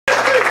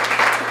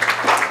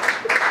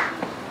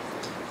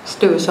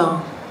do a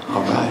song.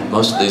 All right.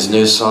 Most of these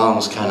new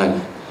songs kind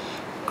of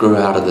grew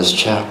out of this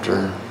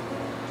chapter.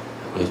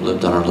 We've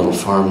lived on our little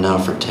farm now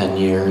for 10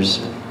 years.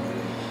 And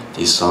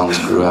these songs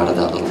grew out of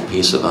that little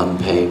piece of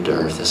unpaved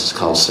earth. This is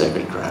called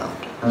Sacred Ground.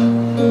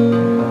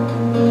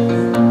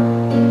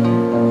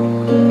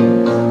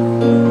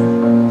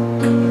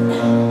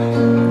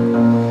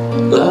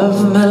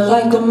 Love me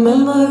like a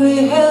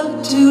memory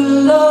held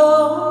too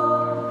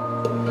long,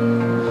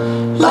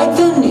 like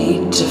the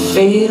need to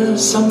feel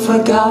some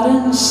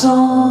forgotten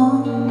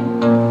song.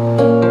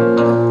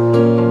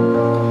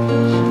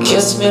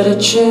 Kiss me to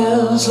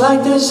chills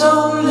like there's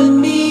only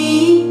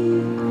me,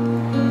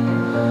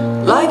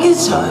 like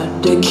it's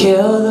hard to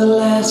kill the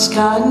last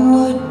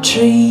cottonwood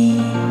tree.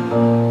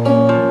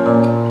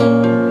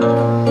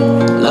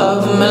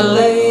 Love me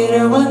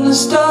later when the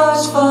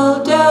stars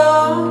fall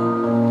down,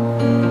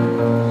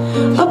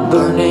 a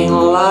burning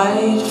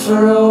light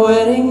for a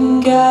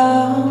wedding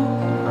gown.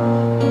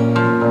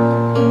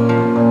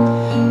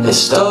 They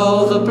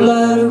stole the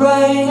blood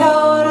right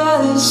out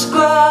of this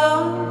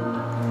ground.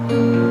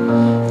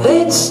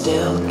 They'd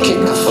still kick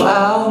a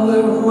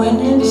flower when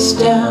it's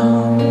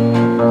down.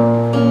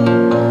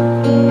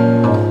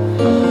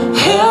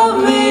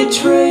 Help me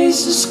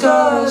trace the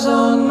scars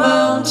on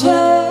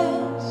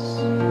mountains,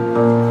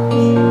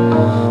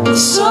 the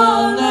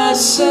sun that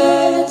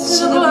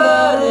sets a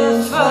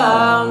bloody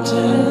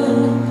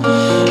fountain.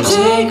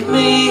 Take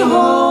me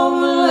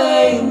home and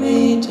lay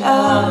me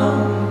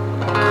down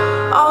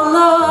on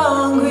the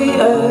hungry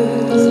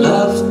earth.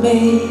 Love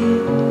me,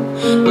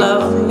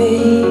 love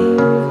me,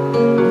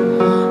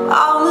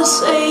 on the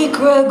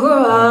sacred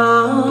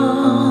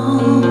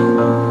ground.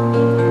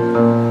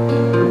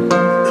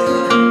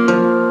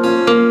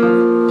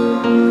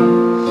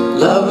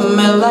 Love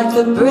me like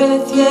the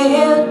breath you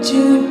held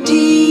too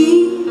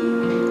deep,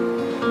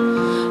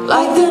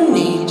 like the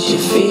need you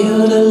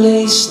feel to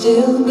lay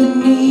still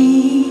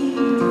beneath.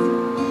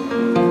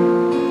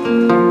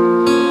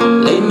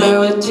 Leave me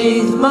with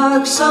teeth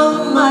marks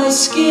on my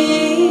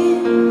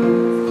skin,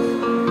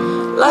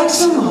 like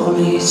some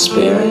Holy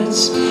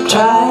Spirits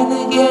trying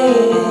to get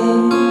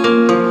in.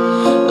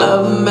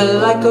 Love me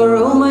like a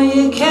rumor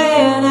you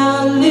can't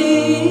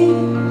outlive,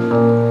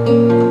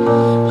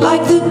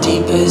 like the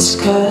deepest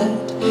cut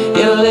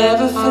you'll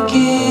ever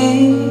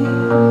forgive.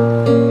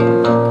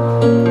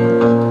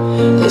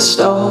 They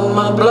stole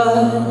my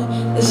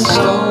blood, they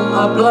stole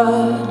my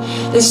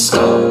blood, they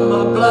stole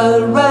my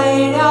blood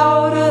right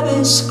out of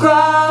this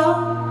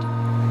ground.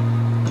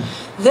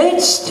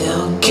 They'd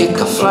still kick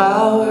a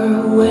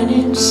flower when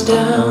it's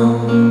down.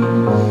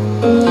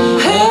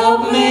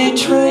 Help me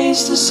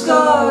trace the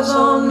scars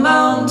on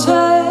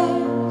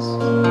mountains,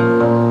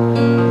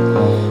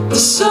 the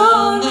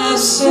sun that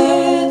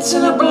sets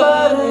in a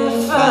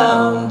bloody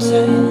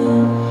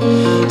fountain.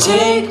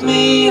 Take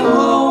me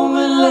home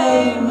and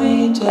lay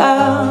me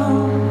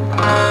down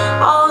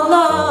on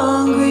the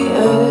hungry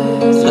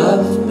earth.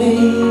 Love me,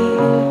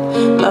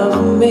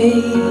 love me,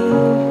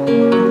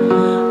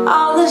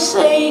 on the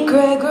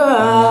sacred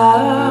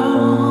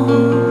ground.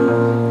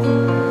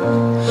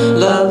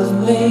 Love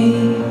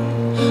me,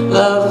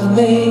 love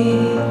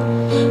me.